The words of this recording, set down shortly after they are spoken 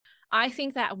I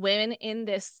think that women in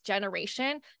this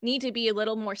generation need to be a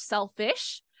little more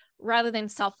selfish rather than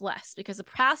selfless, because the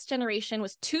past generation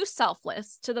was too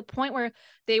selfless to the point where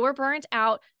they were burnt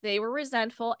out, they were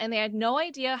resentful, and they had no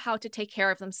idea how to take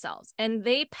care of themselves. And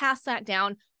they passed that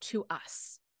down to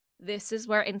us. This is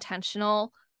where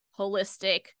intentional,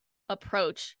 holistic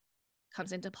approach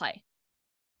comes into play.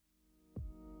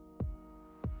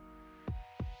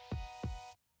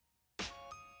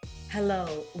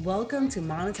 Hello, welcome to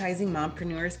Monetizing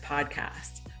Mompreneurs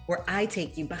podcast, where I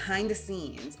take you behind the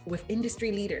scenes with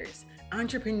industry leaders,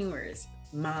 entrepreneurs,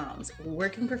 moms,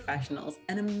 working professionals,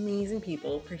 and amazing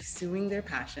people pursuing their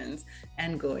passions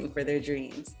and going for their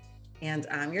dreams. And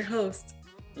I'm your host,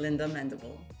 Linda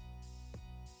Mendable.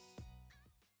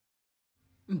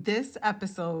 This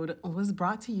episode was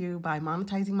brought to you by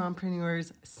Monetizing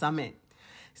Mompreneurs Summit.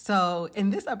 So in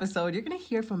this episode, you're going to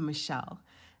hear from Michelle.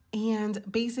 And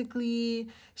basically,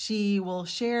 she will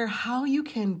share how you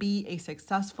can be a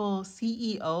successful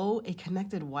CEO, a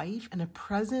connected wife, and a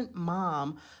present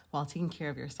mom while taking care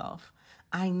of yourself.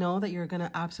 I know that you're going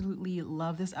to absolutely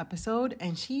love this episode,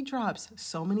 and she drops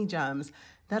so many gems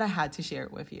that I had to share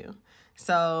it with you.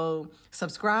 So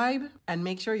subscribe and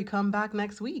make sure you come back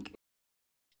next week.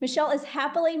 Michelle is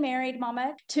happily married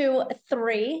mama to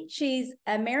 3. She's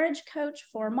a marriage coach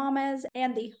for mamas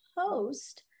and the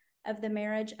host of the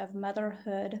Marriage of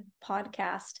Motherhood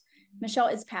podcast. Michelle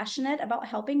is passionate about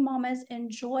helping mamas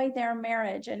enjoy their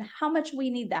marriage and how much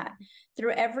we need that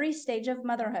through every stage of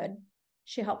motherhood.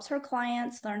 She helps her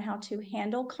clients learn how to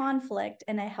handle conflict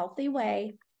in a healthy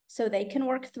way so they can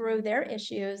work through their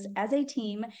issues as a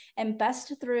team and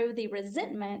bust through the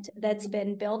resentment that's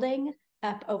been building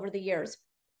up over the years.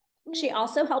 She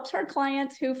also helps her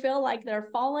clients who feel like they're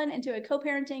fallen into a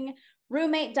co-parenting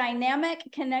roommate dynamic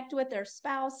connect with their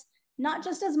spouse, not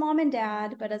just as mom and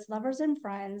dad, but as lovers and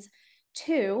friends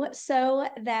too, so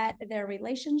that their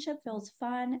relationship feels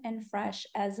fun and fresh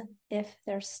as if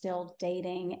they're still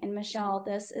dating. And Michelle,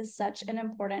 this is such an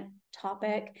important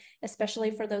topic, especially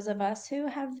for those of us who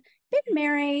have been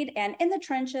married and in the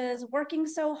trenches, working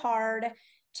so hard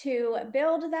to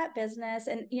build that business.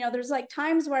 And, there's like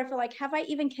times where I feel like, have I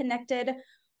even connected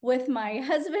with my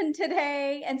husband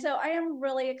today? And so I am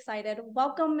really excited.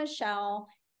 Welcome, Michelle.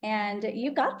 And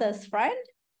you got this, friend.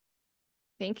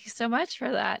 Thank you so much for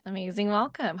that amazing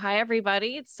welcome. Hi,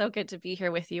 everybody. It's so good to be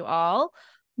here with you all.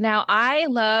 Now, I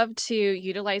love to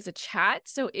utilize a chat.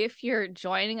 So if you're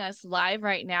joining us live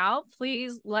right now,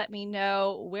 please let me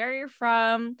know where you're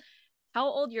from, how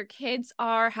old your kids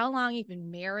are, how long you've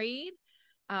been married.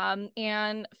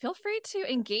 And feel free to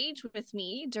engage with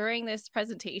me during this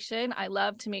presentation. I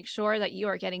love to make sure that you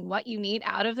are getting what you need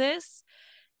out of this.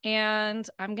 And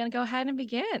I'm going to go ahead and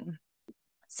begin.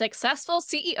 Successful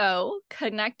CEO,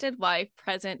 connected wife,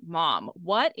 present mom.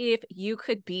 What if you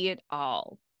could be it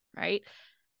all, right?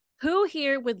 Who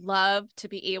here would love to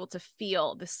be able to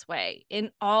feel this way in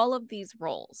all of these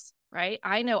roles, right?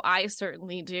 I know I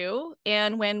certainly do.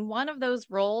 And when one of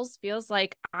those roles feels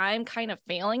like I'm kind of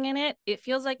failing in it, it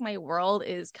feels like my world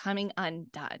is coming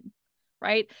undone,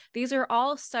 right? These are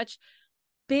all such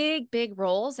big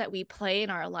roles that we play in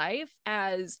our life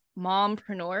as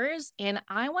mompreneurs. And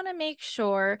I want to make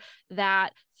sure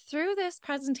that through this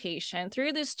presentation,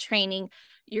 through this training,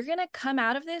 you're going to come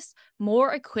out of this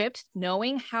more equipped,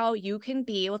 knowing how you can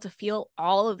be able to feel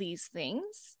all of these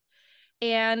things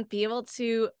and be able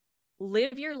to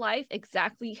live your life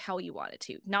exactly how you want it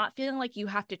to, not feeling like you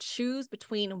have to choose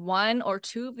between one or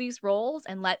two of these roles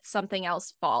and let something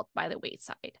else fall by the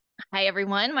wayside. Hi,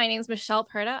 everyone. My name is Michelle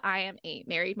Perda. I am a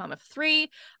married mom of 3.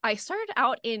 I started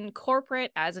out in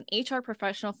corporate as an HR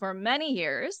professional for many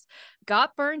years,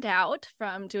 got burned out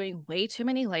from doing way too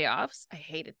many layoffs. I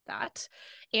hated that,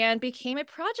 and became a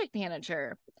project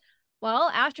manager.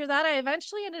 Well, after that, I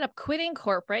eventually ended up quitting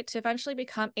corporate to eventually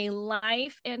become a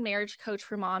life and marriage coach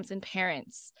for moms and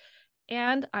parents.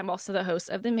 And I'm also the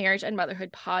host of the Marriage and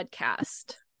Motherhood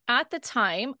podcast. At the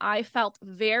time, I felt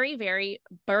very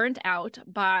burned out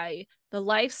by the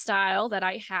lifestyle that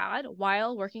I had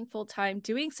while working full-time,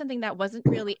 doing something that wasn't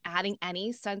really adding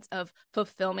any sense of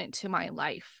fulfillment to my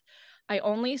life. I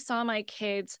only saw my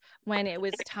kids when it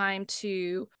was time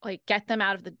to get them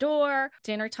out of the door,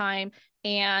 dinner time,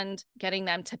 and getting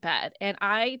them to bed. And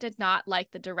I did not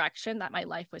like the direction that my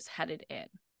life was headed in.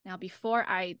 Now, before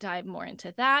I dive more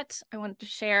into that, I wanted to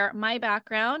share my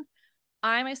background.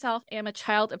 I myself am a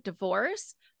child of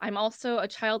divorce. I'm also a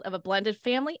child of a blended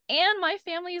family, and my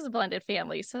family is a blended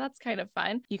family. So that's kind of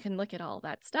fun. You can look at all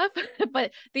that stuff.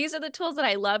 But these are the tools that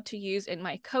I love to use in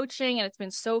my coaching. And it's been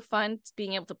so fun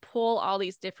being able to pull all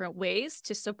these different ways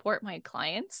to support my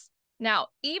clients. Now,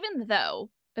 even though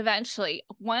eventually,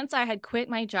 once I had quit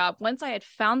my job, once I had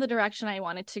found the direction I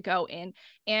wanted to go in,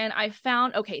 and I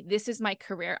found, okay, this is my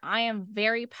career. I am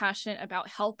very passionate about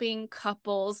helping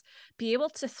couples be able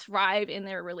to thrive in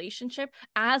their relationship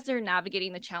as they're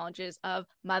navigating the challenges of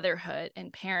motherhood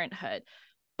and parenthood.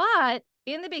 But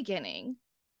in the beginning,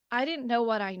 I didn't know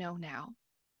what I know now.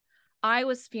 I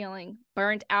was feeling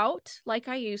burned out like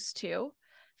I used to,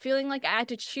 feeling like I had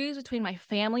to choose between my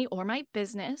family or my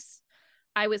business.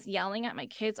 I was yelling at my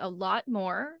kids a lot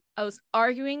more. I was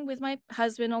arguing with my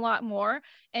husband a lot more.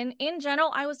 And in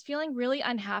general, I was feeling really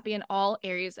unhappy in all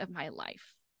areas of my life,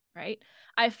 right?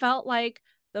 I felt like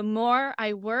the more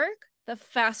I work, the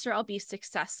faster I'll be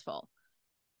successful.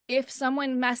 If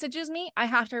someone messages me, I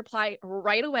have to reply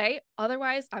right away.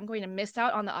 Otherwise, I'm going to miss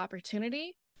out on the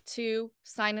opportunity to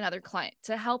sign another client,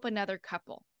 to help another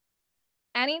couple.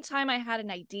 Anytime I had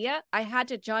an idea, I had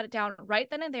to jot it down right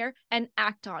then and there and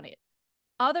act on it.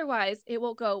 Otherwise, it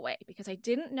will go away because I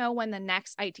didn't know when the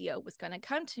next idea was going to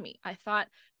come to me. I thought,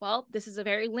 well, this is a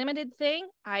very limited thing.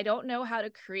 I don't know how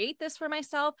to create this for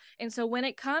myself. And so when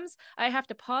it comes, I have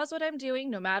to pause what I'm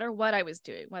doing, no matter what I was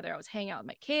doing, whether I was hanging out with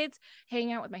my kids,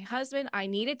 hanging out with my husband, I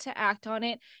needed to act on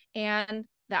it. And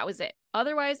that was it.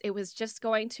 Otherwise, it was just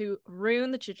going to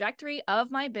ruin the trajectory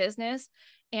of my business.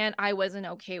 And I wasn't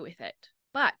okay with it.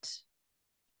 But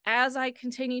as I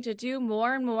continue to do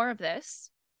more and more of this,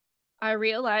 I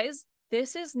realized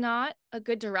this is not a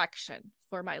good direction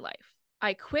for my life.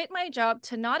 I quit my job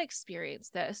to not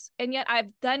experience this, and yet I've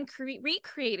then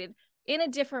recreated in a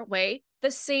different way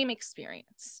the same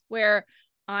experience where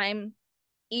I'm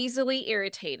easily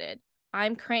irritated.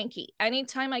 I'm cranky.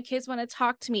 Anytime my kids want to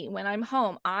talk to me when I'm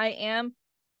home, I am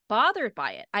bothered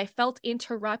by it. I felt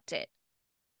interrupted.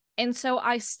 And so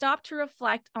I stopped to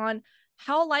reflect on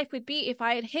how life would be if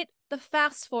I had hit the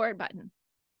fast forward button.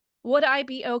 Would I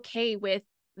be okay with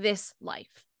this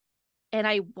life? And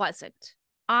I wasn't.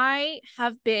 I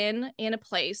have been in a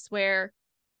place where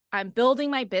I'm building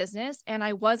my business and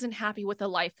I wasn't happy with the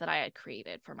life that I had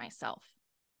created for myself.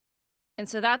 And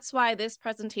so that's why this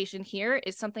presentation here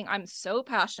is something I'm so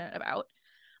passionate about.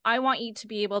 I want you to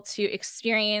be able to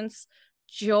experience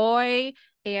joy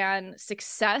and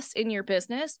success in your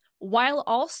business while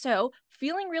also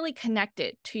feeling really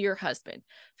connected to your husband,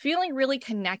 feeling really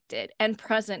connected and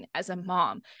present as a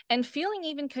mom, and feeling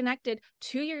even connected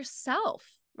to yourself,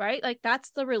 right? Like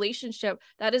that's the relationship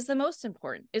that is the most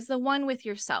important, is the one with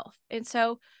yourself. And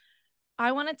so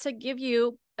I wanted to give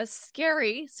you a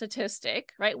scary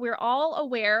statistic, right? We're all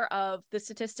aware of the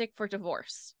statistic for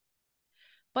divorce.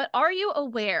 But are you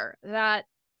aware that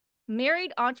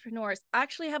married entrepreneurs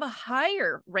actually have a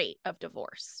higher rate of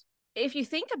divorce? If you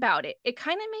think about it, it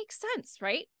kind of makes sense,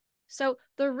 right? So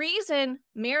the reason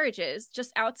marriages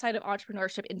just outside of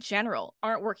entrepreneurship in general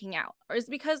aren't working out is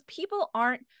because people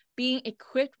aren't being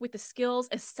equipped with the skills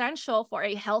essential for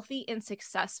a healthy and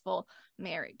successful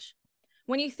marriage.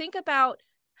 When you think about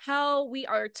how we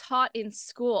are taught in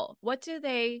school, what do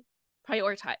they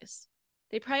prioritize?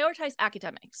 They prioritize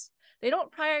academics. They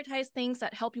don't prioritize things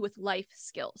that help you with life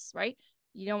skills, right?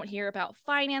 You don't hear about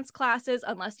finance classes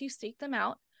unless you seek them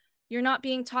out. You're not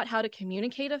being taught how to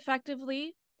communicate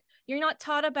effectively. You're not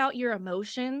taught about your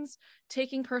emotions,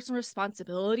 taking personal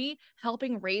responsibility,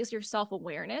 helping raise your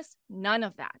self-awareness. None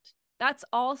of that. That's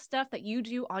all stuff that you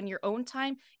do on your own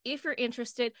time if you're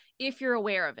interested, if you're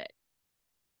aware of it.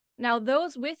 Now,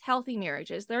 those with healthy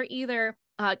marriages, they're either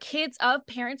kids of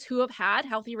parents who have had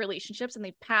healthy relationships and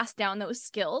they've passed down those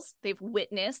skills. They've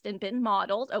witnessed and been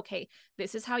modeled. Okay,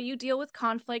 this is how you deal with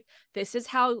conflict. This is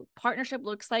how partnership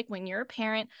looks like when you're a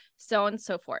parent, so on and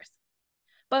so forth.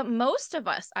 But most of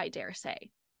us, I dare say,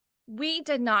 we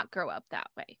did not grow up that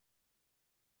way.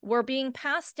 We're being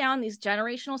passed down these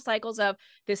generational cycles of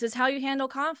this is how you handle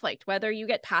conflict, whether you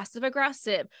get passive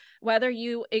aggressive, whether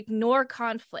you ignore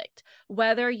conflict,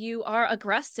 whether you are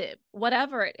aggressive,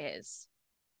 whatever it is.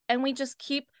 And we just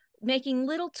keep making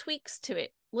little tweaks to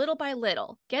it, little by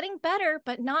little, getting better,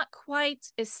 but not quite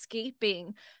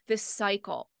escaping this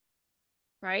cycle,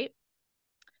 right?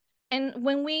 And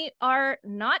when we are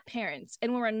not parents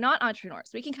and when we're not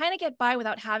entrepreneurs, we can kind of get by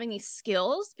without having these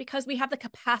skills because we have the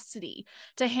capacity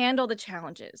to handle the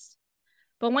challenges.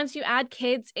 But once you add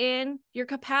kids in, your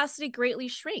capacity greatly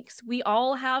shrinks. We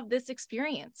all have this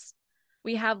experience.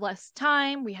 We have less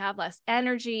time, we have less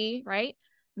energy, right?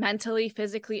 Mentally,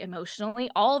 physically, emotionally,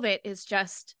 all of it is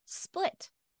just split.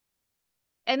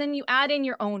 And then you add in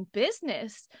your own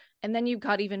business, and then you've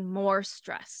got even more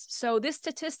stress. So this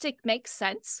statistic makes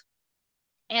sense.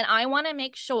 And I want to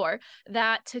make sure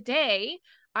that today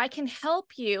I can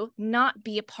help you not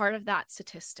be a part of that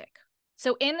statistic.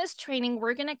 So in this training,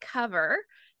 we're going to cover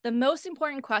the most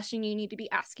important question you need to be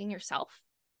asking yourself: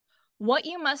 what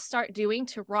you must start doing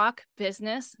to rock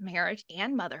business, marriage,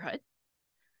 and motherhood,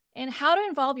 and how to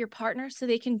involve your partner so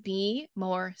they can be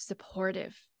more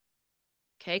supportive.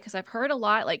 Okay, because I've heard a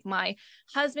lot like, my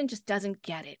husband just doesn't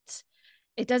get it.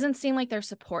 It doesn't seem like they're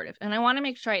supportive. And I want to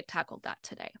make sure I tackled that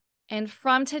today. And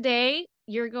from today,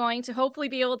 you're going to hopefully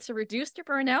be able to reduce your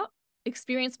burnout,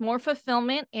 experience more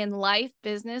fulfillment in life,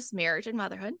 business, marriage, and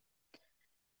motherhood,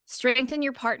 strengthen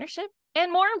your partnership,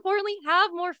 and more importantly,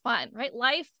 have more fun, right?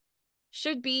 Life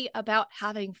should be about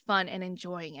having fun and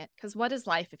enjoying it, because what is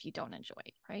life if you don't enjoy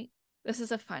it, right? This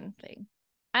is a fun thing.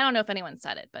 I don't know if anyone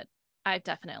said it, but I've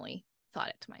definitely thought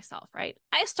it to myself, right?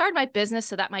 I started my business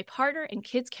so that my partner and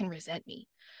kids can resent me.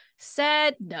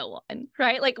 Said no one,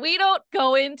 right? Like, we don't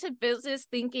go into business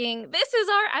thinking this is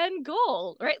our end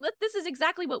goal, right? This is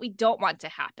exactly what we don't want to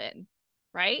happen,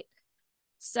 right?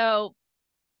 So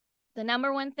the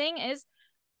number one thing is,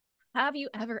 have you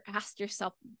ever asked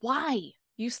yourself why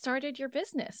you started your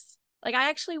business? Like, I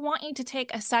actually want you to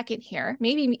take a second here,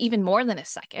 maybe even more than a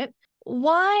second.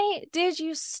 Why did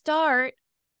you start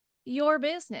your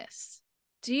business?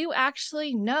 Do you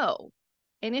actually know?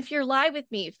 And if you're live with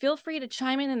me, feel free to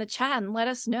chime in the chat and let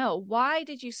us know, why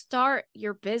did you start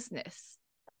your business?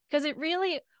 Because it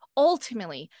really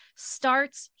ultimately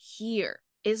starts here,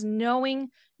 is knowing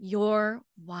your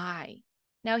why.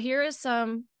 Now, here are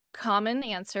some common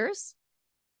answers: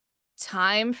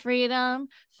 time freedom,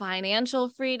 financial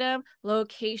freedom,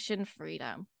 location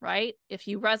freedom, right? If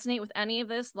you resonate with any of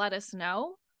this, let us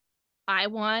know. I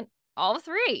want all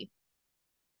three.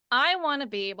 I want to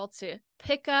be able to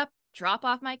pick up, drop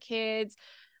off my kids,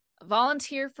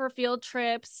 volunteer for field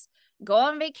trips, go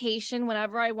on vacation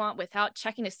whenever I want without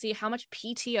checking to see how much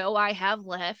PTO I have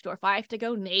left, or if I have to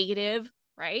go negative,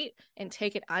 right? And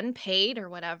take it unpaid or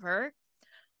whatever.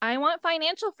 I want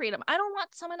financial freedom. I don't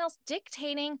want someone else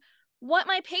dictating what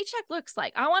my paycheck looks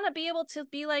like. I want to be able to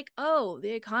be like, oh,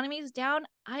 the economy is down.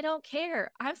 I don't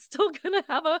care. I'm still going to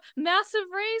have a massive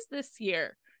raise this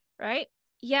year, right?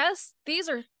 Yes, these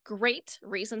are great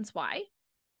reasons why,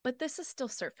 but this is still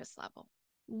surface level.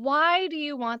 Why do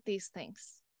you want these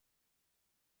things?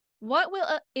 What will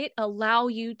it allow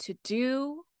you to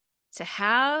do, to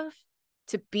have,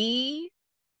 to be?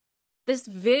 This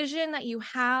vision that you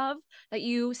have, that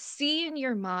you see in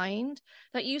your mind,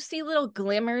 that you see little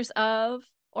glimmers of,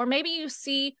 or maybe you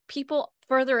see people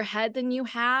further ahead than you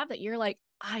have, that you're like,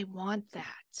 I want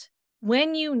that.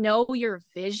 When you know your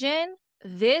vision,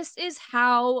 this is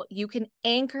how you can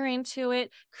anchor into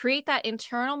it, create that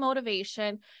internal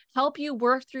motivation, help you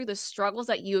work through the struggles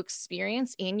that you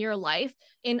experience in your life,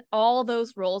 in all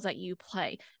those roles that you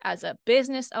play as a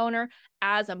business owner,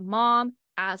 as a mom,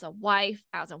 as a wife,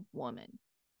 as a woman.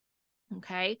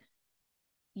 Okay.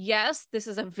 Yes, this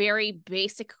is a very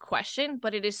basic question,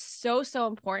 but it is so, so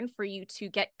important for you to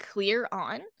get clear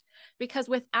on, because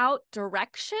without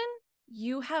direction,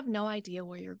 you have no idea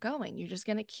where you're going. You're just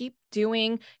going to keep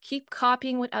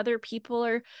copying what other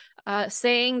people are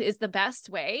saying is the best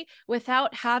way,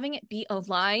 without having it be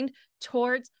aligned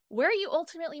towards where you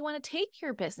ultimately want to take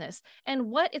your business and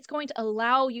what it's going to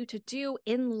allow you to do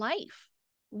in life.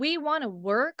 We want to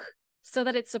work so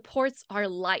that it supports our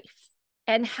life,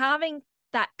 and having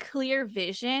that clear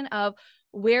vision of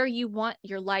where you want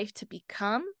your life to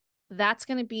become, that's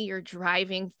going to be your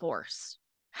driving force.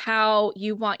 How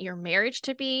you want your marriage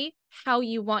to be, how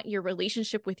you want your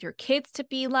relationship with your kids to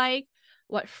be like,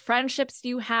 what friendships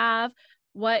you have,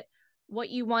 what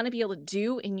you want to be able to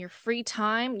do in your free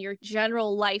time, your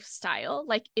general lifestyle.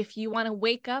 Like, if you want to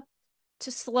wake up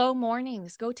to slow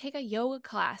mornings, go take a yoga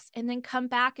class, and then come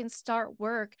back and start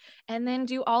work, and then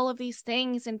do all of these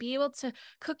things and be able to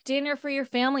cook dinner for your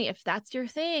family if that's your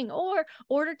thing, or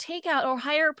order takeout or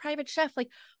hire a private chef. Like,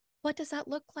 what does that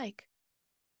look like?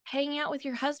 Hanging out with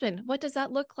your husband, what does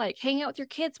that look like? Hanging out with your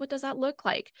kids, what does that look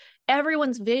like?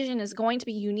 Everyone's vision is going to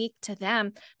be unique to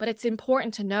them, but it's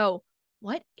important to know,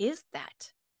 what is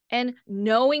that? And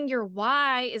knowing your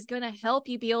why is going to help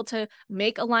you be able to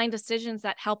make aligned decisions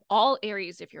that help all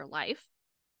areas of your life,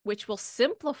 which will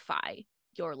simplify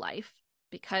your life,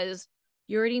 because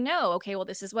you already know, okay, well,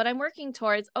 this is what I'm working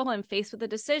towards. Oh, I'm faced with a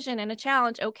decision and a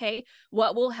challenge. Okay,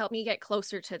 what will help me get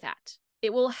closer to that?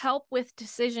 It will help with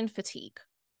decision fatigue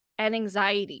and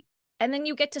anxiety. And then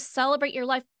you get to celebrate your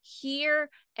life here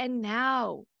and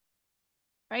now,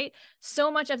 right?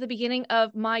 So much of the beginning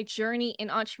of my journey in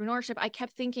entrepreneurship, I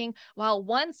kept thinking, well,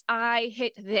 once I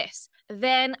hit this,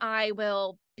 then I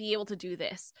will be able to do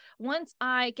this. Once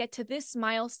I get to this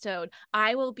milestone,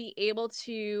 I will be able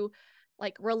to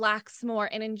like relax more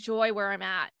and enjoy where I'm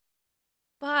at.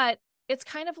 But it's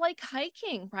kind of like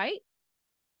hiking, right?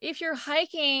 If you're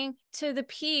hiking to the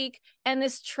peak and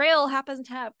this trail happens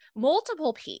to have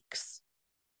multiple peaks,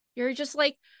 you're just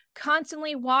like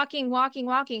constantly walking.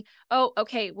 Oh,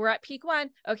 okay, we're at peak 1.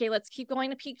 Okay, let's keep going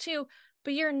to peak 2.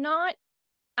 But you're not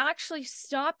actually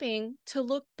stopping to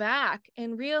look back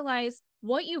and realize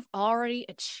what you've already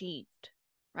achieved,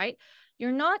 right?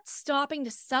 You're not stopping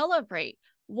to celebrate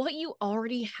what you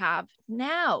already have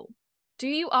now. Do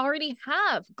you already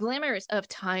have glimmers of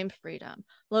time freedom,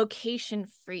 location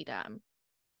freedom,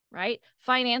 right?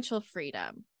 Financial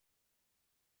freedom?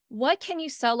 What can you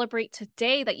celebrate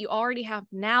today that you already have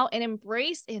now and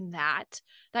embrace in that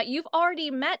you've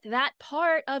already met that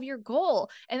part of your goal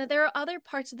and that there are other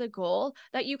parts of the goal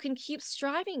that you can keep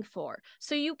striving for.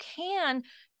 So you can,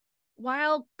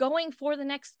 while going for the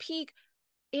next peak,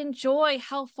 enjoy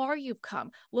how far you've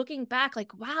come. Looking back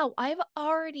like, wow, I've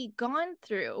already gone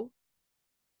through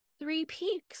 3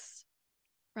 peaks,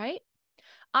 right?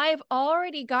 I've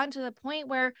already gotten to the point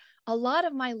where a lot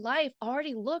of my life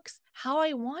already looks how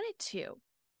I want it to.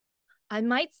 I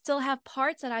might still have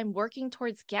parts that I'm working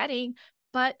towards getting,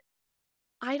 but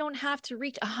I don't have to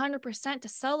reach 100% to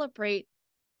celebrate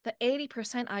the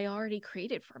 80% I already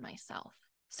created for myself.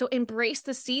 So embrace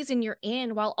the season you're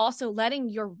in while also letting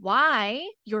your why,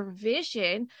 your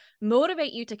vision,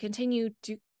 motivate you to continue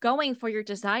going for your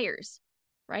desires,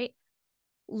 right?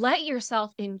 Let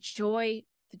yourself enjoy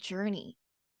the journey.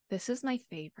 This is my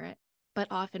favorite, but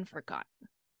often forgotten.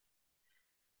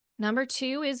 Number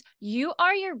 2 is you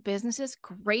are your business's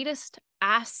greatest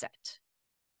asset.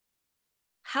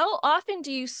 How often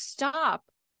do you stop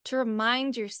to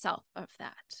remind yourself of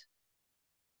that?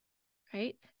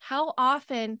 Right? How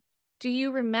often do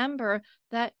you remember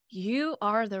that you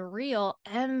are the real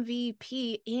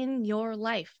MVP in your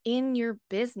life, in your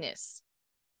business?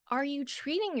 Are you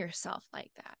treating yourself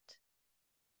like that?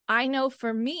 I know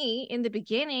for me in the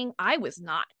beginning, I was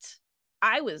not.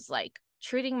 I was like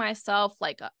treating myself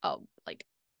like a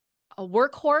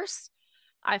workhorse.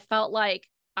 I felt like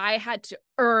I had to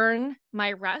earn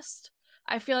my rest.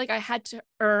 I feel like I had to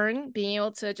earn being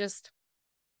able to just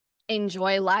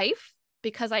enjoy life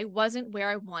because I wasn't where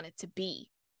I wanted to be.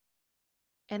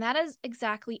 And that is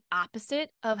exactly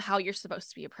opposite of how you're supposed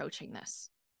to be approaching this.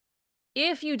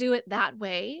 If you do it that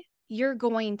way, you're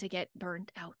going to get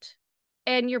burned out.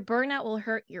 And your burnout will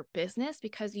hurt your business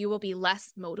because you will be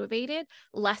less motivated,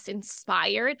 less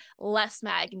inspired, less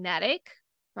magnetic,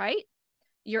 right?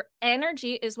 Your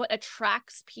energy is what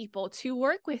attracts people to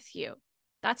work with you.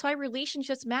 That's why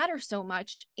relationships matter so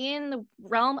much in the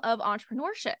realm of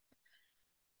entrepreneurship.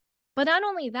 But not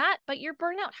only that, but your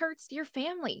burnout hurts your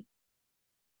family.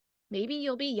 Maybe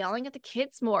you'll be yelling at the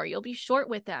kids more. You'll be short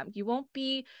with them. You won't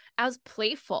be as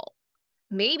playful.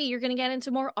 Maybe you're going to get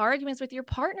into more arguments with your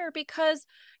partner because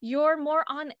you're more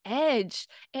on edge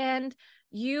and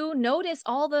you notice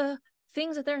all the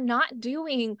things that they're not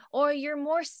doing, or you're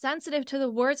more sensitive to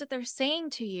the words that they're saying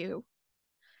to you.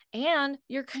 And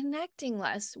you're connecting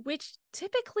less, which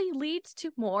typically leads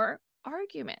to more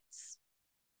arguments.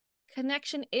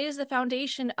 Connection is the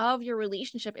foundation of your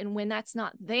relationship. And when that's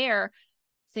not there,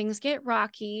 things get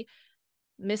rocky.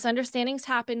 Misunderstandings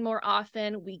happen more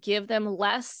often. We give them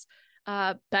less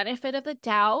benefit of the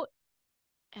doubt,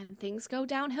 and things go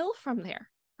downhill from there,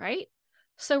 right?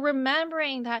 So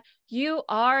remembering that you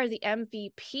are the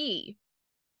MVP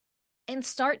and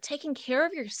start taking care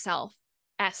of yourself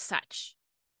as such.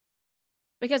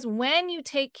 Because when you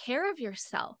take care of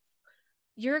yourself,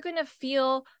 you're going to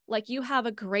feel like you have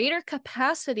a greater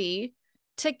capacity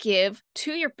to give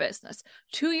to your business,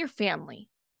 to your family,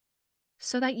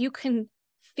 so that you can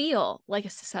feel like a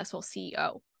successful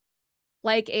CEO,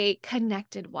 like a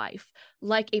connected wife,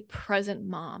 like a present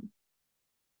mom.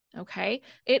 Okay?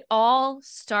 It all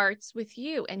starts with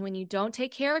you. And when you don't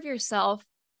take care of yourself,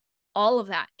 all of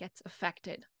that gets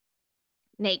affected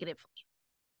negatively.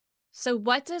 So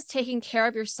what does taking care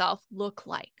of yourself look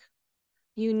like?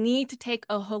 You need to take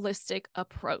a holistic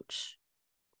approach.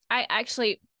 I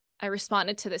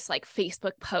responded to this like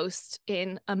Facebook post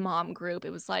in a mom group.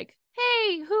 It was like,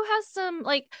 hey, who has some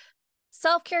like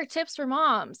self-care tips for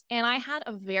moms? And I had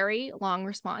a very long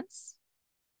response.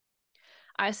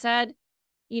 I said,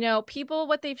 people,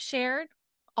 what they've shared,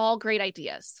 all great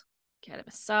ideas. Get a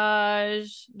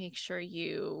massage, make sure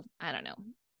you,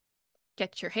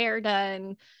 get your hair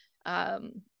done,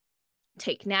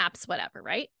 take naps, whatever,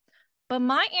 right? But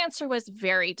my answer was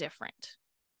very different.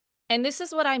 And this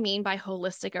is what I mean by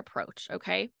holistic approach,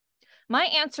 okay? My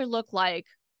answer looked like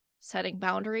setting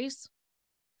boundaries.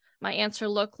 My answer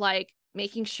looked like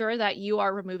making sure that you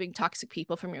are removing toxic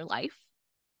people from your life,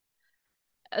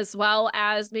 as well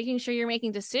as making sure you're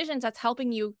making decisions that's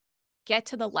helping you get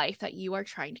to the life that you are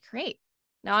trying to create.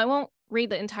 Now, I won't read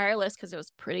the entire list because it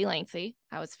was pretty lengthy.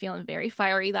 I was feeling very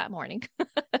fiery that morning.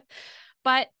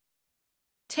 But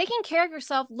taking care of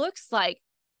yourself looks like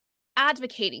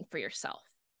advocating for yourself,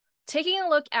 taking a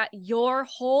look at your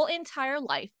whole entire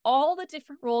life, all the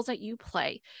different roles that you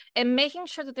play, and making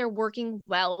sure that they're working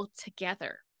well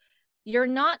together. You're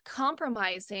not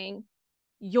compromising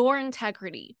your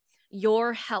integrity,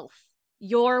 your health,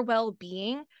 your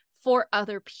well-being for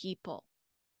other people,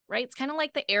 right? It's kind of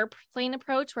like the airplane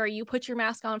approach where you put your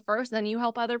mask on first, then you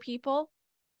help other people.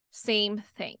 Same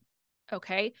thing,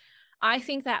 okay? I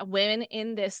think that women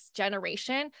in this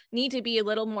generation need to be a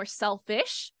little more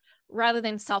selfish rather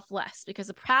than selfless, because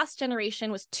the past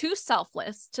generation was too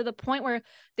selfless to the point where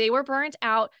they were burnt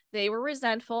out, they were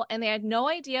resentful, and they had no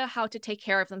idea how to take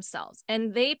care of themselves.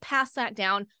 And they passed that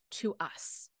down to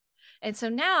us. And so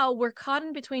now we're caught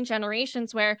in between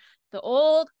generations where the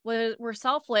old were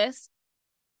selfless,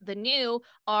 the new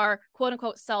are quote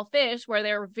unquote selfish, where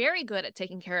they're very good at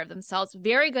taking care of themselves,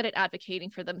 very good at advocating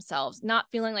for themselves,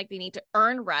 not feeling like they need to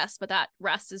earn rest, but that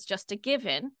rest is just a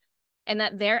given, and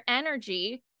that their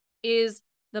energy is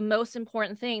the most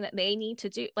important thing that they need to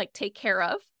do, like take care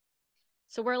of.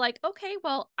 So we're like, okay,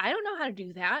 well, I don't know how to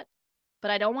do that,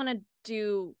 but I don't want to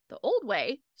do the old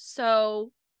way.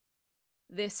 So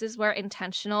this is where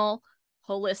intentional,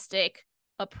 holistic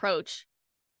approach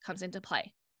comes into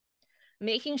play.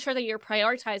 Making sure that you're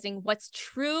prioritizing what's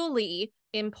truly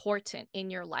important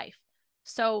in your life.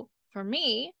 So for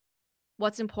me,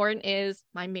 what's important is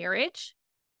my marriage,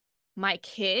 my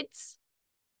kids,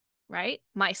 right?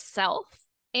 Myself.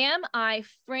 Am I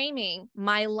framing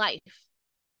my life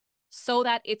so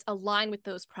that it's aligned with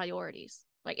those priorities?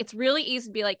 Like, it's really easy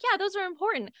to be like, yeah, those are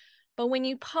important. But when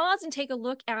you pause and take a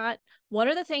look at what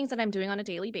are the things that I'm doing on a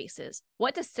daily basis,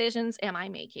 what decisions am I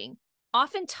making?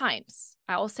 Oftentimes,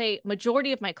 I will say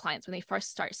majority of my clients, when they first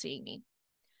start seeing me,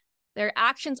 their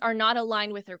actions are not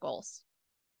aligned with their goals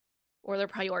or their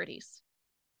priorities.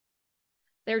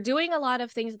 They're doing a lot of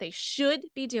things that they should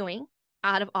be doing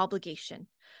out of obligation,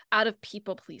 out of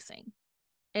people pleasing.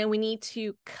 And we need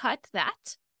to cut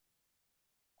that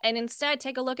and instead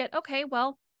take a look at, okay,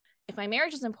 well, if my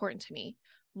marriage is important to me,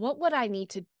 what would I need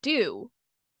to do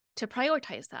to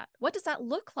prioritize that? What does that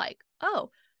look like?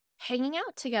 Oh, hanging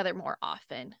out together more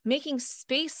often, making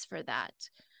space for that,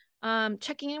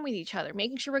 checking in with each other,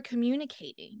 making sure we're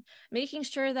communicating, making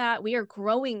sure that we are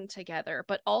growing together,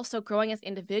 but also growing as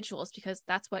individuals, because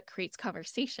that's what creates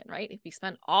conversation, right? If we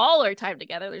spend all our time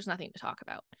together, there's nothing to talk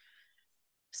about.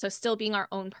 So still being our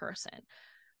own person.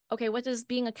 Okay, what does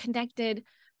being a connected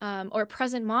or a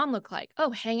present mom look like? Oh,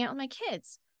 hang out with my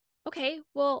kids. Okay,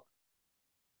 well,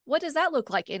 what does that look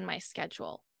like in my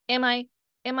schedule? Am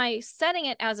I setting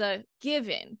it as a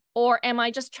given, or am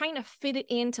I just trying to fit it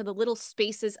into the little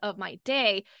spaces of my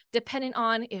day, depending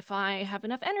on if I have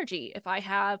enough energy, if I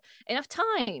have enough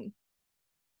time,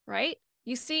 right?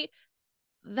 You see,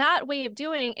 that way of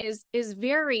doing is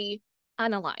very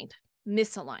unaligned,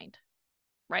 misaligned,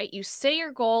 right? You say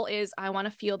your goal is, I want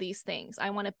to feel these things,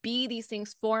 I want to be these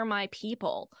things for my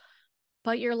people,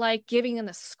 but you're like giving them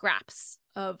the scraps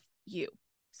of you.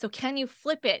 So can you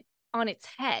flip it on its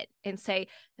head and say,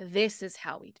 this is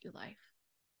how we do life?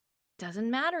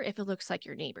 Doesn't matter if it looks like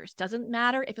your neighbors, doesn't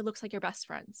matter if it looks like your best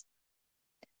friends.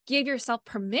 Give yourself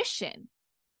permission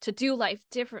to do life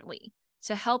differently,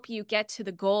 to help you get to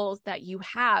the goals that you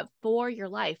have for your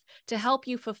life, to help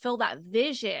you fulfill that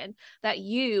vision that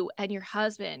you and your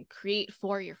husband create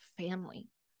for your family.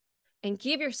 And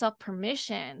give yourself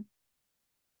permission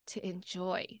to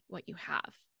enjoy what you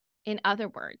have. In other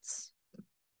words,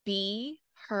 be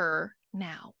her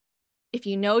now. If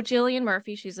you know Jillian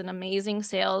Murphy, she's an amazing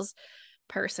sales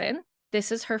person.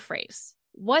 This is her phrase.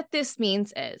 What this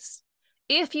means is,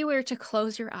 if you were to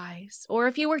close your eyes, or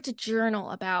if you were to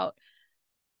journal about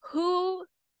who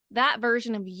that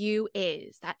version of you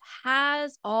is that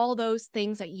has all those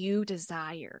things that you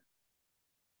desire,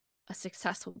 a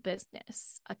successful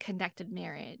business, a connected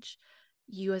marriage,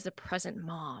 you as a present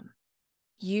mom,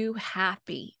 you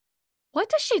happy, what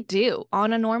does she do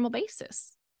on a normal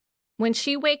basis? When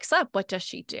she wakes up, what does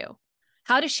she do?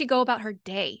 How does she go about her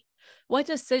day? What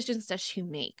decisions does she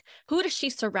make? Who does she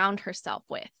surround herself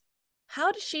with?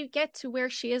 How does she get to where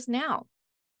she is now?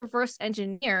 Reverse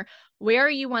engineer where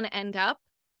you want to end up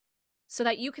so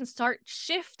that you can start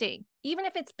shifting, even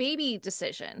if it's baby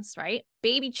decisions, right?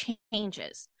 Baby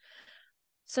changes,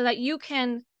 so that you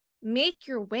can make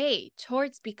your way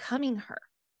towards becoming her.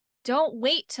 Don't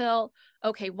wait till,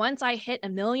 okay, once I hit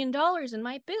 $1 million in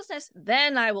my business,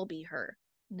 then I will be her.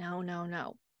 No.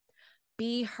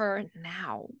 Be her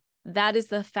now. that is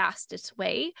the fastest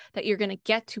way that you're going to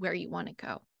get to where you want to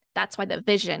go. That's why the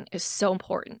vision is so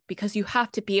important, because you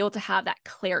have to be able to have that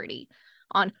clarity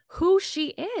on who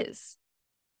she is.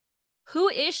 Who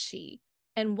is she?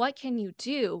 And what can you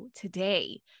do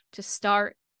today to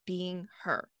start being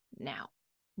her now?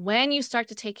 When you start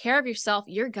to take care of yourself,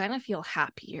 you're going to feel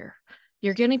happier.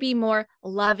 You're going to be more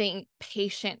loving,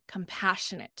 patient,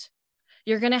 compassionate.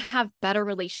 You're going to have better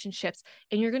relationships,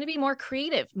 and you're going to be more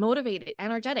creative, motivated,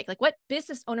 energetic. Like, what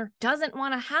business owner doesn't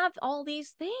want to have all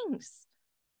these things,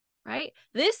 right?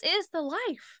 This is the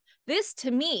life. This,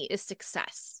 to me, is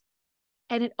success.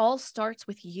 And it all starts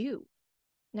with you.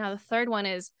 Now, the third one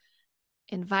is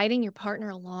inviting your partner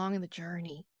along in the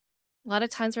journey. A lot of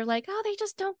times we're like, oh, they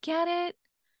just don't get it,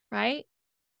 right?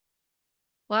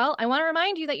 Well, I want to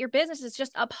remind you that your business is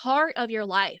just a part of your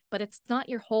life, but it's not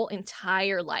your whole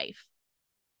entire life.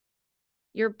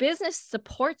 Your business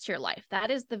supports your life.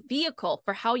 That is the vehicle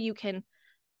for how you can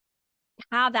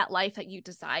have that life that you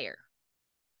desire.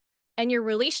 And your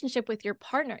relationship with your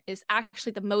partner is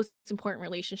actually the most important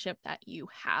relationship that you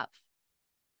have.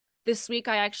 This week,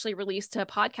 I actually released a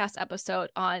podcast episode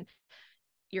on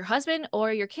your husband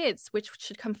or your kids, which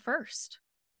should come first.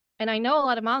 And I know a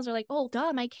lot of moms are like, oh,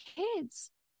 duh, my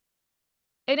kids.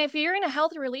 And if you're in a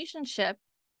healthy relationship,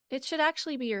 it should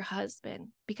actually be your husband,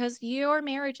 because your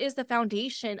marriage is the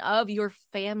foundation of your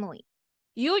family.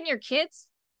 You and your kids,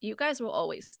 you guys will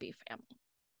always be family.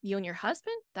 You and your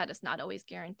husband, that is not always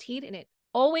guaranteed, and it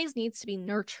always needs to be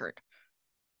nurtured.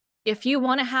 If you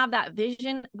want to have that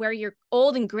vision where you're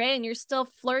old and gray and you're still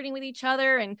flirting with each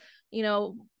other and,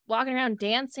 walking around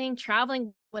dancing,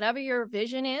 traveling, whatever your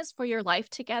vision is for your life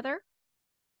together,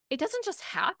 it doesn't just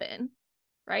happen,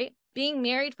 right? Being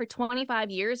married for 25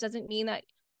 years doesn't mean that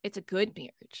it's a good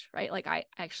marriage, right? Like, I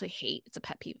actually hate, it's a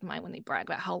pet peeve of mine when they brag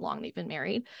about how long they've been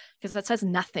married, because that says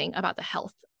nothing about the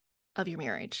health of your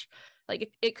marriage.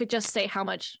 Like, it could just say how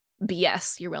much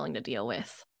BS you're willing to deal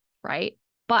with, right?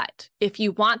 But if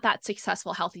you want that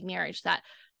successful, healthy marriage that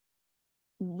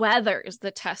weathers the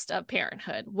test of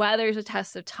parenthood, weathers the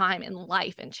test of time and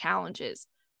life and challenges,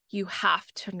 you have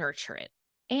to nurture it.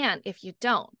 And if you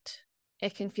don't,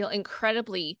 it can feel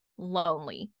incredibly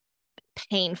lonely,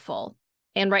 painful.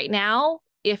 And right now,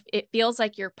 if it feels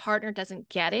like your partner doesn't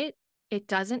get it, it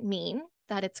doesn't mean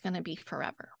that it's going to be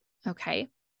forever, okay?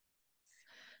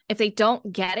 If they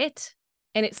don't get it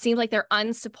and it seems like they're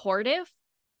unsupportive,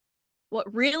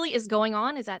 what really is going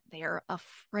on is that they're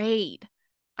afraid.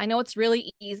 I know it's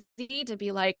really easy to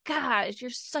be like, gosh,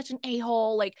 you're such an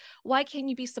a-hole. Like, why can't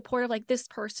you be supportive like this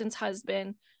person's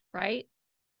husband, right?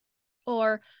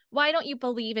 Or why don't you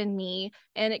believe in me?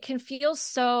 And it can feel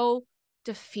so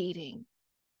defeating,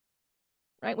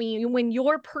 right? When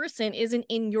your person isn't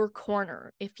in your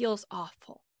corner, it feels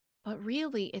awful. But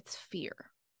really, it's fear.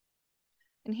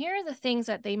 And here are the things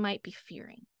that they might be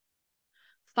fearing.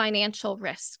 Financial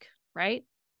risk, right?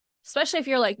 Especially if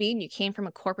you're like me and you came from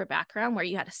a corporate background where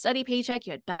you had a steady paycheck,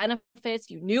 you had benefits,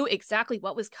 you knew exactly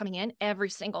what was coming in every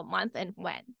single month and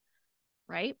when,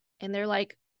 right? And they're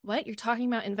like, what? You're talking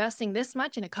about investing this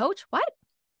much in a coach? What?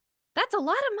 That's a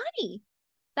lot of money.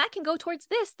 That can go towards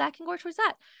this, that can go towards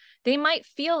that. They might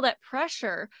feel that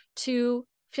pressure to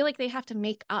feel like they have to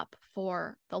make up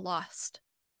for the lost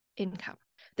income.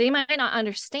 They might not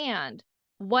understand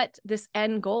what this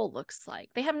end goal looks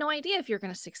like. They have no idea if you're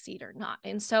going to succeed or not.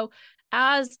 And so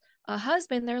as a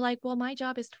husband, they're like, well, my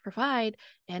job is to provide.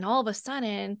 And all of a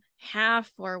sudden,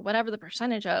 half or whatever the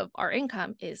percentage of our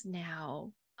income is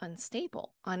now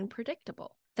unstable,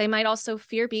 unpredictable. They might also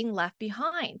fear being left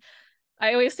behind.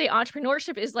 I always say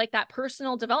entrepreneurship is like that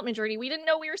personal development journey we didn't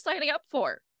know we were signing up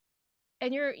for.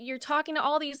 And you're talking to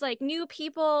all these like new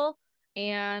people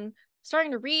and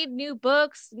starting to read new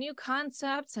books, new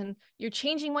concepts, and you're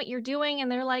changing what you're doing.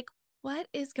 And they're like, what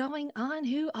is going on?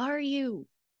 Who are you?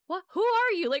 Who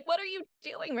are you? Like, what are you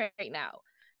doing right now?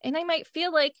 And they might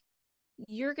feel like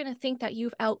you're going to think that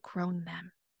you've outgrown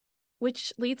them,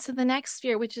 which leads to the next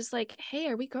fear, which is like, hey,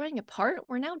 are we growing apart?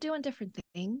 We're now doing different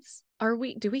things.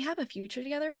 Do we have a future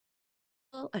together?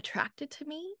 Attracted to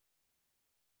me?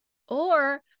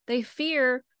 Or they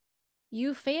fear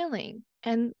you failing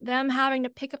and them having to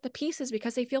pick up the pieces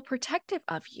because they feel protective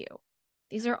of you.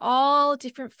 These are all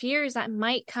different fears that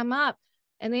might come up,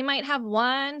 and they might have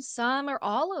one, some, or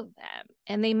all of them,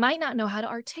 and they might not know how to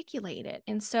articulate it.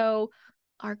 And so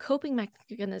our coping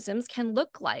mechanisms can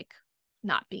look like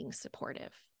not being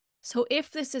supportive. So if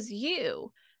this is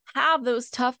you, have those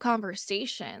tough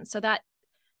conversations so that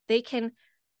they can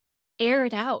air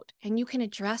it out and you can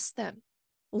address them.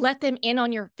 Let them in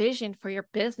on your vision for your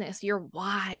business, your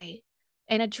why,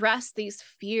 and address these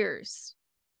fears.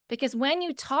 Because when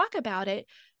you talk about it,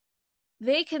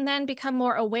 they can then become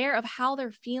more aware of how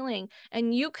they're feeling,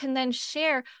 and you can then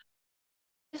share,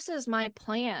 this is my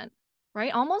plan,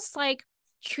 right? Almost like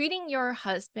treating your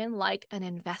husband like an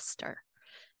investor,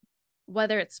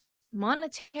 whether it's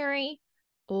monetary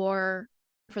or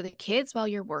for the kids while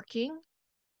you're working,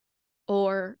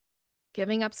 or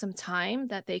giving up some time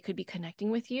that they could be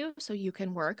connecting with you so you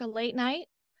can work a late night,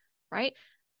 right?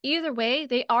 Either way,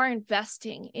 they are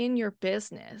investing in your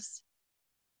business,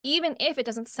 even if it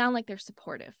doesn't sound like they're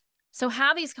supportive. So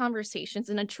have these conversations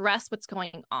and address what's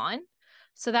going on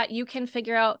so that you can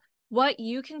figure out what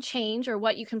you can change or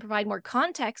what you can provide more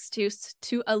context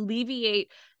to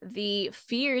alleviate the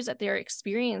fears that they're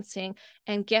experiencing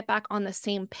and get back on the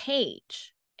same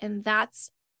page. And that's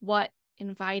what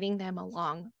inviting them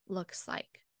along looks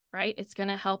like, right? It's going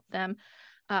to help them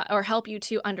or help you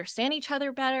to understand each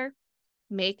other better,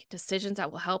 make decisions that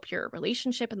will help your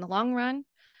relationship in the long run,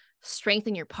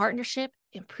 strengthen your partnership,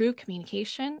 improve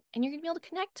communication, and you're going to be able to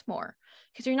connect more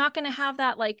because you're not going to have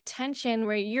that like tension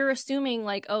where you're assuming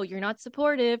like, oh, you're not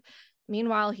supportive.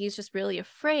 Meanwhile, he's just really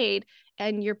afraid,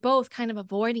 and you're both kind of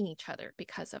avoiding each other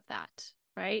because of that,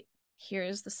 right?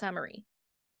 Here's the summary.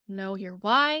 Know your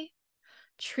why,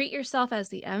 treat yourself as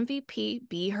the MVP,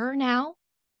 be her now,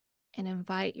 and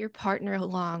invite your partner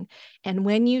along. And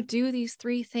when you do these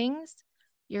three things,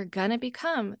 you're going to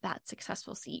become that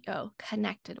successful CEO,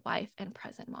 connected wife, and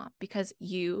present mom because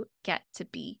you get to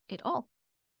be it all.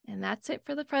 And that's it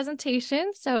for the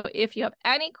presentation. So if you have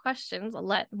any questions,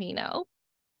 let me know.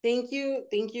 Thank you.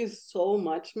 Thank you so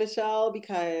much, Michelle,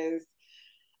 because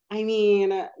I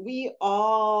mean, we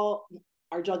all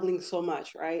are juggling so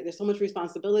much, right? There's so much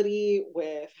responsibility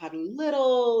with having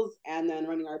littles and then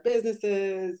running our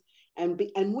businesses and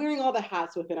wearing all the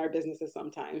hats within our businesses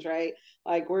sometimes, right?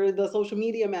 Like we're the social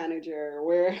media manager,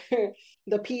 we're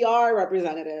the PR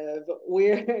representative,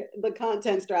 we're the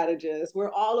content strategist,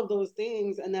 we're all of those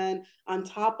things. And then on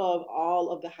top of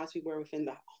all of the hats we wear within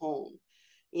the home,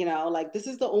 you know, like this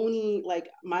is the only, like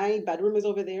my bedroom is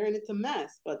over there and it's a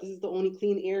mess, but this is the only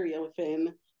clean area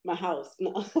within my house.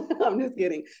 No, I'm just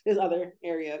kidding. There's other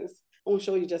areas. I won't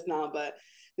show you just now, but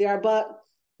there are. But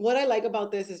what I like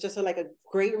about this is just like a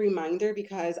great reminder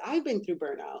because I've been through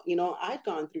burnout, you know, I've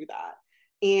gone through that.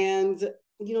 And,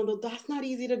 you know, that's not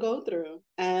easy to go through.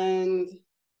 And,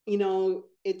 you know,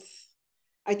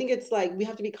 I think it's like we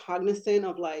have to be cognizant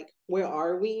of like, where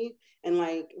are we? And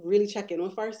like really check in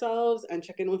with ourselves and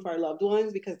check in with our loved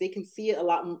ones because they can see it a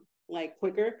lot like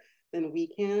quicker than we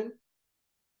can.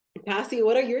 Cassie,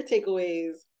 what are your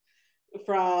takeaways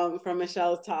from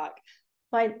Michelle's talk?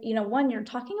 But you know, one, you're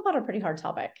talking about a pretty hard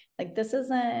topic. Like this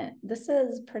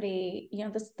is pretty, you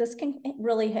know, this can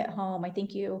really hit home. I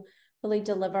think you really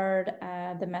delivered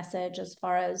the message as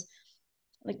far as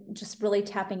like just really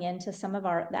tapping into some of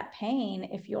that pain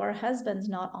if your husband's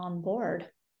not on board.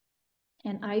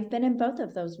 And I've been in both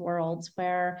of those worlds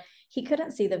where he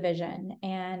couldn't see the vision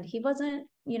and he wasn't,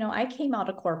 you know, I came out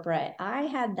of corporate. I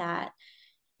had that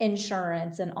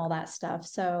insurance and all that stuff.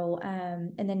 So,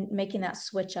 and then making that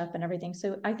switch up and everything.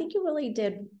 So I think you really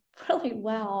did really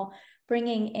well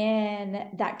bringing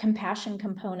in that compassion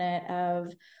component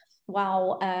of,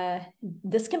 wow,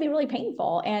 this can be really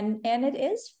painful and it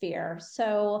is fear.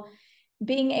 So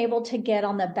being able to get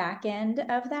on the back end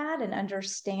of that and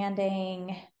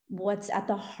understanding what's at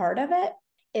the heart of it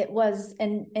was,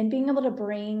 and being able to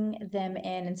bring them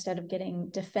in instead of getting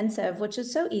defensive, which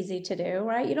is so easy to do,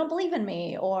 right? You don't believe in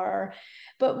me, you know,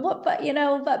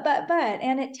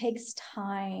 and it takes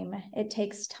time. It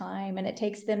takes time, and it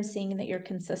takes them seeing that you're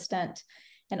consistent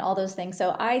and all those things.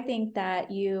 So I think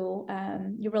that you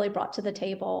really brought to the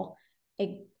table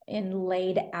and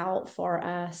laid out for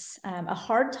us a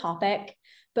hard topic,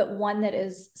 but one that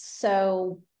is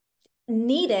so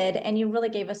needed, and you really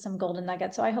gave us some golden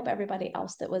nuggets. So I hope everybody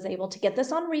else that was able to get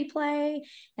this on replay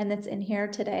and that's in here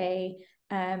today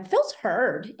feels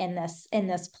heard in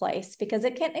this place, because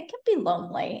it can be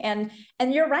lonely, and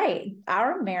you're right,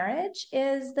 our marriage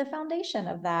is the foundation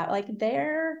of that. Like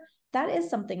that is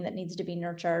something that needs to be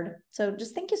nurtured. So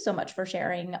just thank you so much for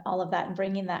sharing all of that and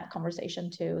bringing that conversation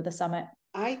to the summit.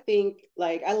 I think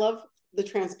like I love the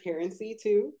transparency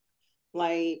too,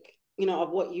 like, you know,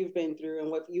 of what you've been through and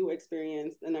what you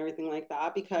experienced and everything like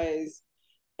that, because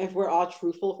if we're all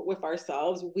truthful with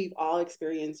ourselves, we've all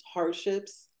experienced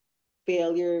hardships,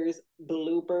 failures,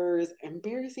 bloopers,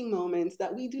 embarrassing moments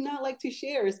that we do not like to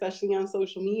share, especially on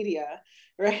social media,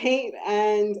 right?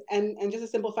 And just a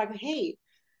simple fact, hey,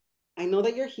 I know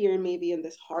that you're here maybe in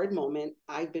this hard moment.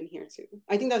 I've been here too.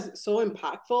 I think that's so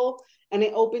impactful, and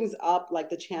it opens up like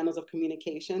the channels of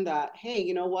communication that, hey,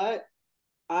 you know what?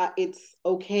 it's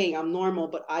okay, I'm normal,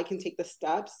 but I can take the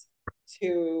steps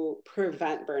to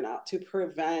prevent burnout, to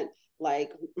prevent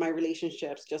like my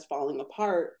relationships just falling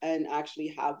apart, and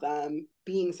actually have them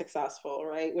being successful,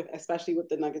 right? With especially with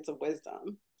the nuggets of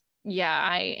wisdom. Yeah,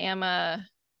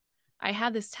 I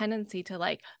have this tendency to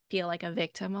like feel like a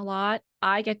victim a lot.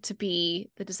 I get to be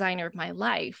the designer of my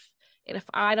life. And if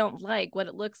I don't like what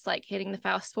it looks like hitting the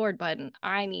fast forward button,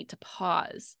 I need to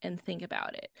pause and think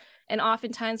about it. And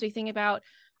oftentimes we think about,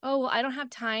 oh, well, I don't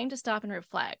have time to stop and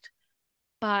reflect.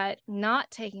 But not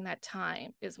taking that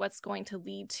time is what's going to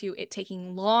lead to it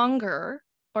taking longer,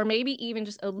 or maybe even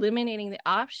just eliminating the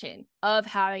option of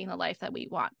having the life that we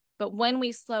want. But when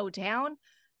we slow down,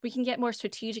 we can get more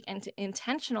strategic and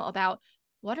intentional about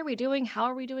what are we doing? How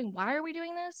are we doing? Why are we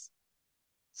doing this?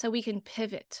 So we can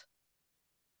pivot,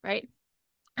 right?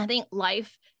 I think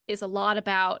life is a lot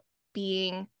about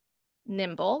being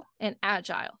nimble and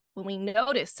agile. When we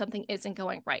notice something isn't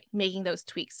going right, making those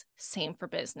tweaks. Same for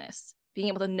business. Being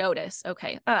able to notice,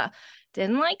 okay,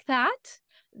 didn't like that.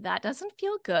 That doesn't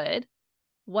feel good.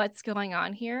 What's going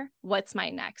on here? What's my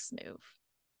next move?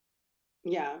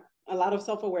 Yeah, a lot of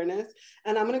self-awareness.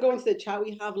 And I'm going to go into the chat.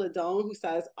 We have Ladone who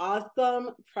says,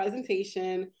 awesome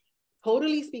presentation.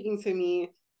 Totally speaking to me.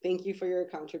 Thank you for your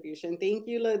contribution. Thank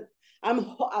you, I'm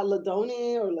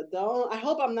Ladone or Ladone. I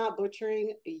hope I'm not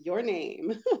butchering your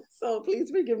name. So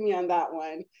please forgive me on that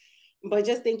one. But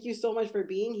just thank you so much for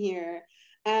being here.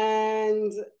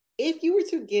 And if you were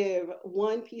to give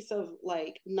one piece of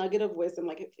like nugget of wisdom,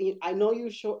 like I know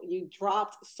you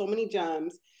dropped so many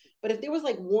gems, but if there was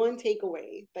like one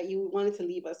takeaway that you wanted to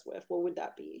leave us with, what would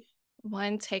that be?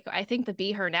 One take, I think the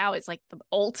be her now is like the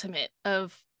ultimate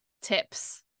of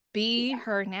tips. Be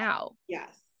her now.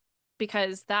 Yes.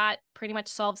 Because that pretty much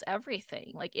solves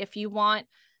everything. Like if you want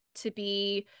to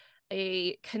be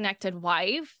a connected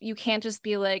wife, you can't just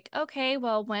be like, okay,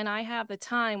 well, when I have the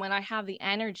time, when I have the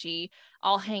energy,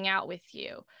 I'll hang out with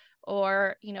you.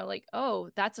 Or, like,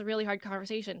 oh, that's a really hard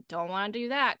conversation. Don't want to do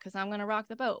that because I'm going to rock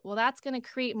the boat. Well, that's going to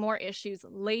create more issues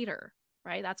later,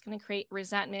 right? That's going to create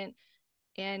resentment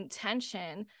and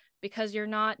tension because you're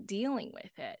not dealing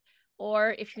with it.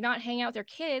 Or if you're not hanging out with your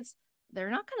kids, they're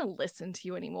not going to listen to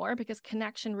you anymore because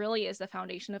connection really is the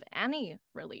foundation of any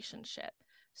relationship.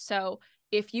 So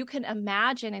if you can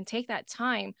imagine and take that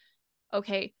time,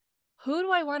 okay, who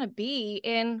do I want to be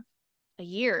in a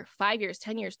year, 5 years,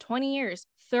 10 years, 20 years,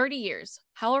 30 years,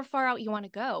 however far out you want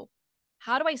to go?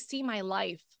 How do I see my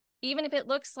life? Even if it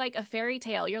looks like a fairy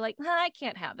tale, you're like, I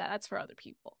can't have that. That's for other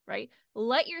people, right?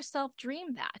 Let yourself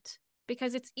dream that,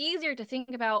 because it's easier to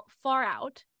think about far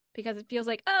out because it feels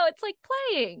like, oh, it's like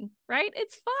playing, right?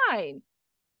 It's fine.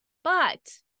 But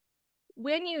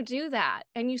when you do that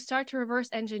and you start to reverse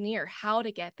engineer how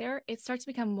to get there, it starts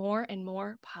to become more and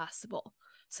more possible.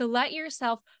 So let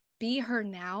yourself be her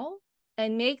now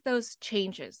and make those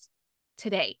changes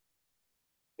today.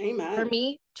 Amen. For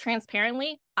me,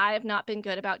 transparently, I have not been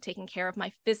good about taking care of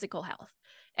my physical health.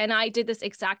 And I did this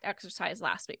exact exercise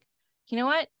last week. You know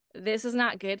what? This is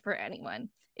not good for anyone.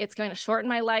 It's going to shorten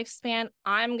my lifespan.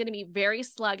 I'm going to be very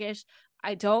sluggish.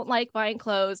 I don't like buying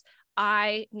clothes.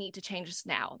 I need to change this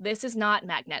now. This is not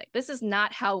magnetic. This is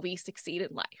not how we succeed in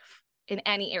life, in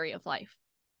any area of life.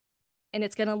 And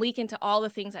it's going to leak into all the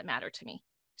things that matter to me.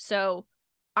 So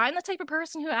I'm the type of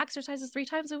person who exercises 3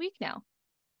 times a week now.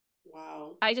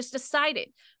 Wow. I just decided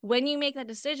when you make that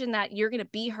decision that you're going to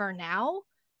be her now,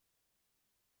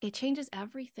 it changes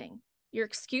everything. Your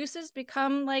excuses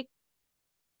become like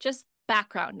just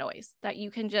background noise that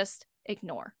you can just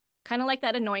ignore. Kind of like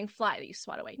that annoying fly that you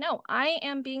swat away. No, I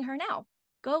am being her now.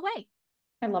 Go away.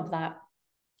 I love that.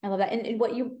 I love that. And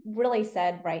what you really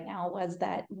said right now was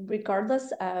that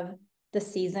regardless of the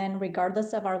season,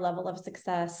 regardless of our level of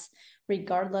success,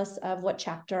 regardless of what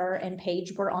chapter and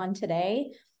page we're on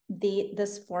today,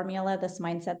 this formula, this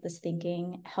mindset, this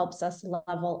thinking helps us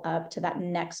level up to that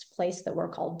next place that we're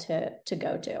called to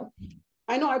go to.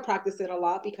 I know I practice it a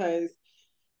lot because,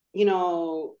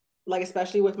 like,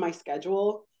 especially with my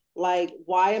schedule, like,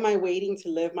 why am I waiting to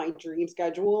live my dream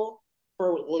schedule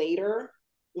for later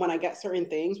when I get certain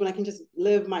things, when I can just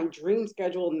live my dream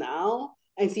schedule now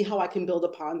and see how I can build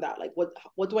upon that? Like,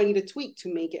 what do I need to tweak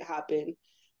to make it happen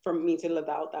for me to live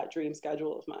out that dream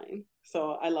schedule of mine?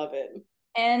 So I love it.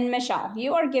 And Michelle,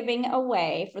 you are giving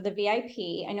away for the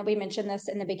VIP. I know we mentioned this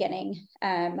in the beginning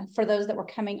for those that were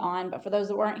coming on, but for those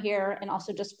that weren't here, and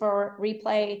also just for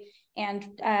replay and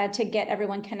to get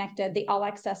everyone connected, the All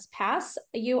Access Pass,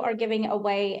 you are giving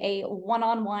away a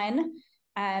one-on-one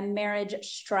marriage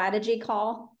strategy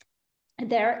call.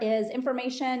 There is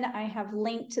information. I have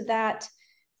linked to that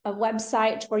a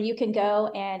website where you can go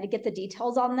and get the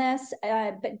details on this.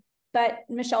 But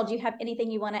Michelle, do you have anything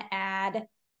you want to add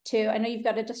to? I know you've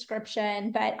got a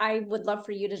description, but I would love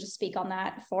for you to just speak on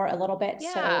that for a little bit.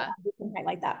 Yeah. So we can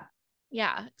highlight that.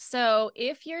 Yeah. So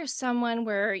if you're someone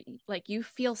where like you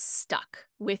feel stuck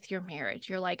with your marriage,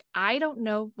 you're like, I don't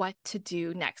know what to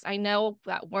do next. I know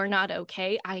that we're not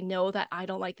okay. I know that I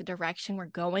don't like the direction we're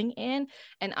going in.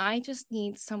 And I just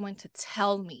need someone to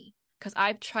tell me, because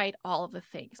I've tried all of the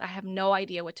things. I have no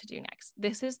idea what to do next.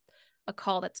 This is a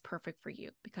call that's perfect for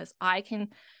you, because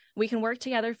we can work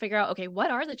together, figure out, okay,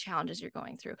 what are the challenges you're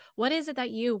going through? What is it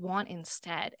that you want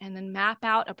instead? And then map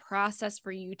out a process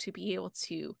for you to be able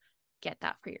to get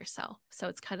that for yourself. So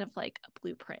it's kind of like a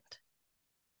blueprint.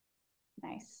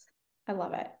 Nice. I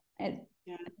love it. And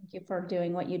thank you for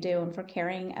doing what you do and for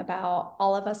caring about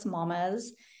all of us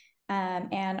mamas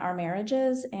and our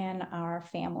marriages and our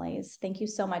families. Thank you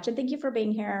so much. And thank you for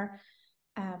being here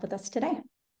with us today.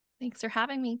 Thanks for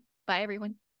having me. Bye,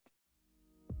 everyone.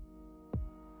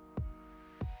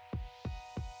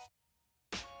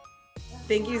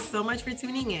 Thank you so much for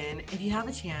tuning in. If you have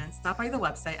a chance, stop by the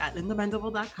website at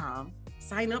lindamendable.com.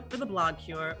 Sign up for the Blog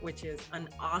Cure, which is an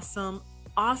awesome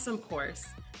course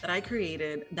that I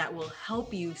created that will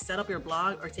help you set up your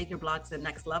blog or take your blog to the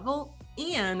next level.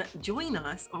 And join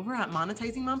us over at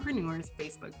Monetizing Mompreneurs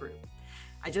Facebook group.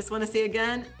 I just want to say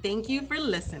again, thank you for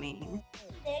listening.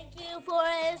 Thank you for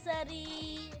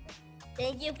listening.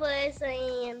 Thank you for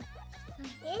listening.